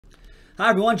Hi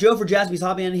everyone, Joe for Jaspys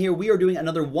Hobbyland here. We are doing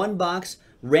another one-box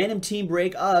random team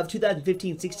break of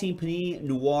 2015-16 Panini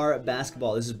NOIR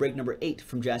basketball. This is break number 8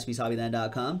 from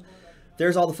JaspysHobbyland.com.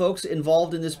 There's all the folks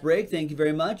involved in this break. Thank you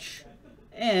very much.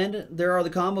 And there are the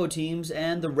combo teams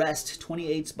and the rest.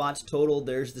 28 spots total.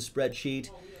 There's the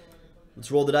spreadsheet.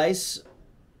 Let's roll the dice.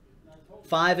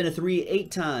 5 and a 3, 8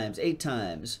 times. 8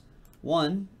 times.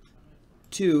 1,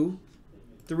 2,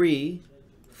 3,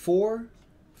 4,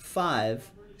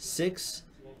 5, 6,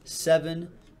 7,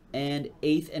 and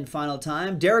 8th and final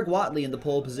time. Derek Watley in the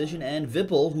pole position, and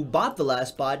Vipple, who bought the last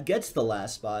spot, gets the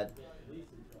last spot.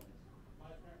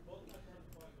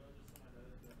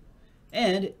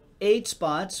 And 8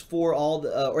 spots for all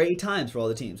the, or 8 times for all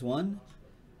the teams. 1,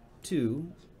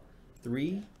 2,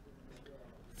 3,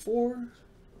 4,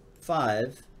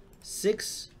 5,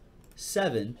 6,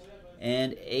 7,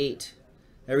 and 8.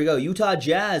 There we go. Utah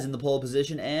Jazz in the pole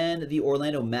position and the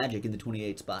Orlando Magic in the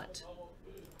 28 spot.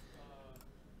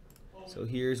 So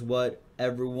here's what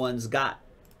everyone's got.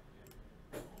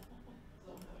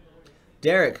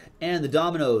 Derek and the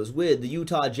Dominoes with the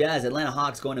Utah Jazz. Atlanta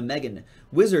Hawks going to Megan.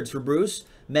 Wizards for Bruce.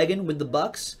 Megan with the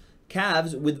Bucks.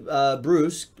 Cavs with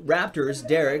Bruce. Raptors,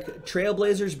 Derek.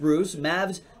 Trailblazers, Bruce.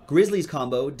 Mavs, Grizzlies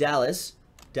combo. Dallas.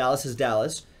 Dallas is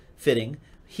Dallas. Fitting.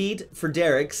 Heat for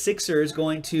Derek. Sixers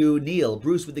going to Neil.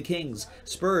 Bruce with the Kings.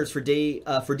 Spurs for D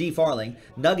Farling.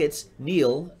 Nuggets,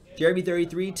 Neil. Jeremy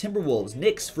 33. Timberwolves.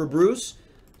 Knicks for Bruce.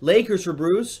 Lakers for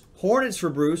Bruce. Hornets for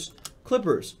Bruce.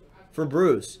 Clippers for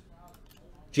Bruce.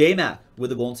 J-Mac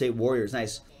with the Golden State Warriors.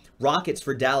 Nice. Rockets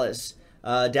for Dallas.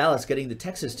 Dallas getting the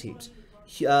Texas teams.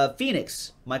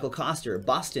 Phoenix, Michael Koster.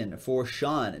 Boston for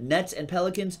Sean. Nets and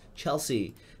Pelicans,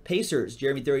 Chelsea. Pacers,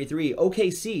 Jeremy 33.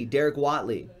 OKC, Derek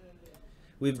Watley.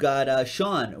 We've got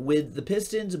Sean with the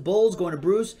Pistons. Bulls going to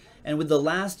Bruce. And with the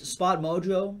last spot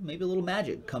mojo, maybe a little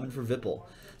magic coming for Vipple.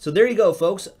 So there you go,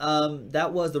 folks.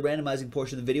 That was the randomizing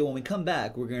portion of the video. When we come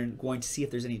back, we're going to see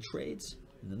if there's any trades.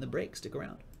 And then the break. Stick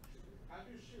around.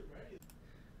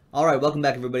 All right, welcome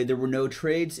back, everybody. There were no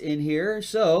trades in here.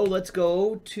 So let's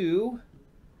go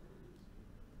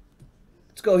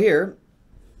here.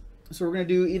 So we're going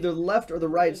to do either the left or the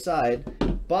right side.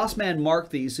 Bossman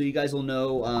marked these so you guys will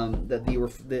know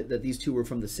that these two were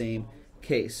from the same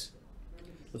case.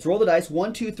 Let's roll the dice.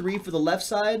 1, 2, 3 for the left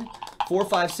side. 4,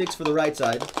 5, 6 for the right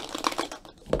side.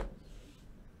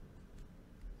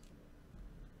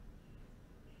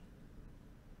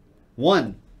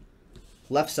 One.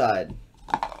 Left side.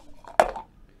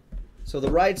 So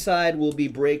the right side will be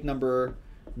break number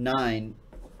 9,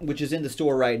 which is in the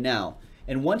store right now.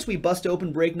 And once we bust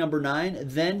open break number 9,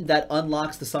 then that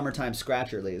unlocks the summertime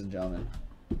scratcher, ladies and gentlemen.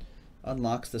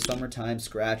 Unlocks the summertime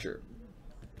scratcher.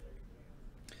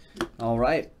 All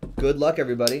right. Good luck,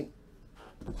 everybody.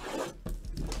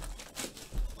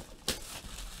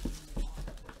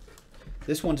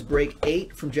 This one's break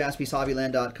 8 from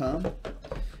JaspysHobbyland.com.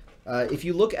 If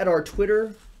you look at our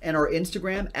Twitter and our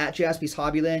Instagram at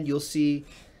JaspysHobbyland, you'll see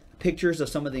pictures of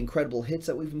some of the incredible hits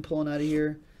that we've been pulling out of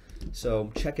here.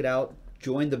 So check it out.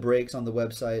 Join the breaks on the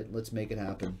website. Let's make it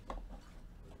happen.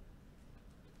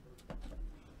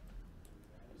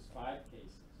 There's 5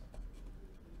 cases.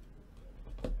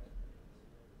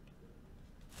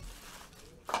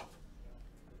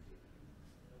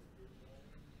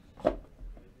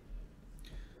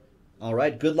 All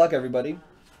right. Good luck, everybody.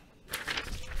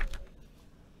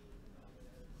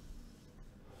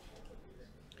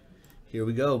 Here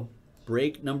we go.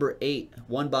 Break number 8.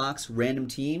 One box, random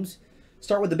teams.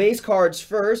 Start with the base cards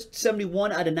first.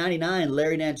 71 out of 99,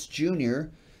 Larry Nance Jr.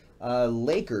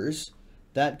 Lakers.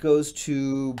 That goes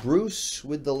to Bruce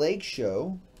with the Lake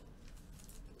Show.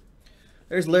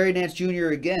 There's Larry Nance Jr.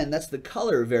 again. That's the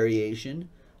color variation.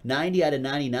 90 out of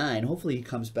 99. Hopefully he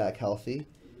comes back healthy.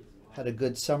 Had a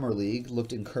good summer league.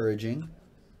 Looked encouraging.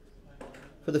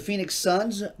 For the Phoenix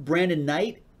Suns, Brandon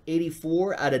Knight.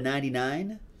 84 out of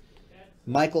 99.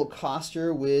 Michael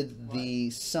Koster with the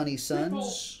Sunny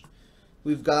Suns.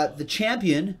 We've got the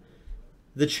champion,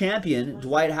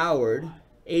 Dwight Howard,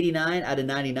 89 out of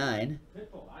 99.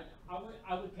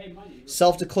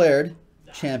 Self-declared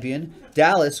champion,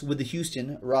 Dallas with the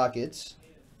Houston Rockets.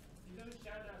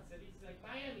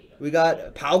 We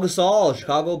got Pau Gasol,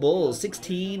 Chicago Bulls,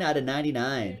 16 out of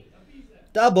 99.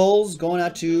 Doubles going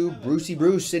out to Brucey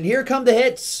Bruce. And here come the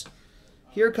hits.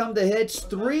 Here come the hits.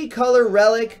 3-color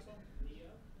relic.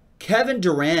 Kevin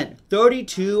Durant,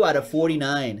 32 out of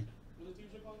 49.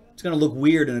 It's going to look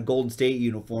weird in a Golden State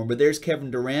uniform, but there's Kevin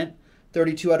Durant,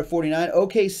 32 out of 49.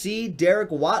 OKC,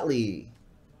 Derek Watley.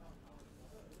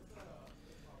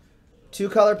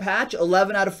 2-color patch,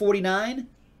 11 out of 49.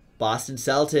 Boston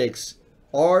Celtics,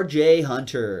 R.J.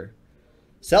 Hunter.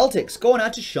 Celtics going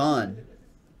out to Sean.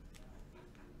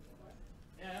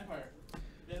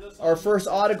 Our first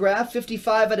autograph,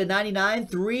 55 out of 99,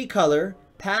 3-color,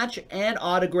 patch and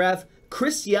autograph,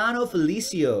 Cristiano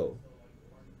Felicio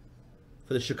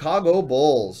for the Chicago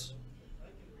Bulls.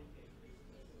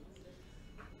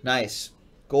 Nice.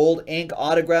 Gold ink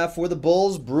autograph for the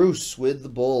Bulls, Bruce with the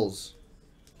Bulls.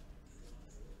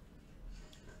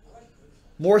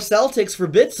 More Celtics for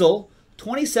Bitzel,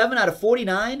 27 out of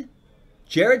 49,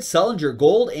 Jared Sullinger,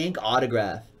 gold ink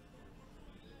autograph.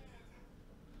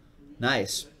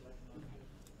 Nice.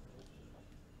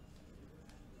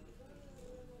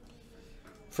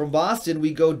 From Boston,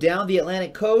 we go down the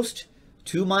Atlantic coast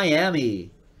to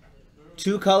Miami.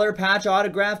 2-color patch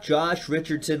autograph, Josh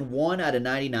Richardson, 1 out of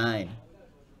 99.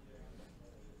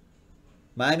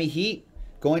 Miami Heat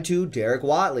going to Derek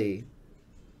Watley.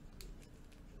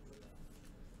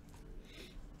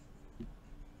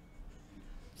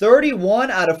 $31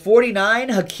 out of 49,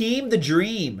 Hakeem the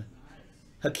Dream.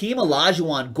 Hakeem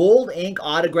Olajuwon, gold ink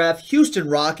autograph, Houston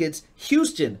Rockets,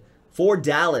 Houston for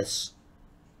Dallas.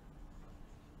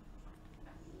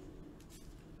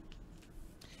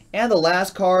 And the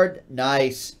last card,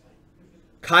 nice.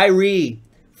 Kyrie,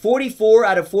 44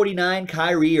 out of 49,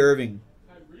 Kyrie Irving.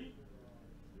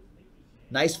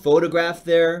 Nice photograph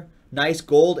there. Nice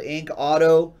gold ink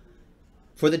auto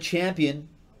for the champion,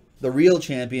 the real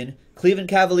champion, Cleveland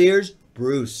Cavaliers,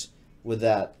 Bruce with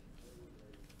that.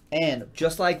 And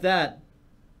just like that,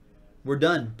 we're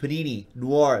done. Panini,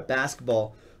 Noir,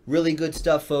 basketball. Really good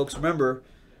stuff, folks. Remember,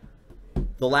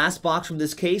 the last box from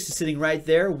this case is sitting right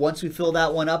there. Once we fill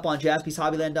that one up on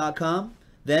JaspysHobbyland.com,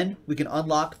 then we can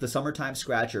unlock the Summertime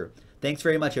Scratcher. Thanks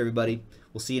very much, everybody.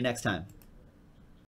 We'll see you next time.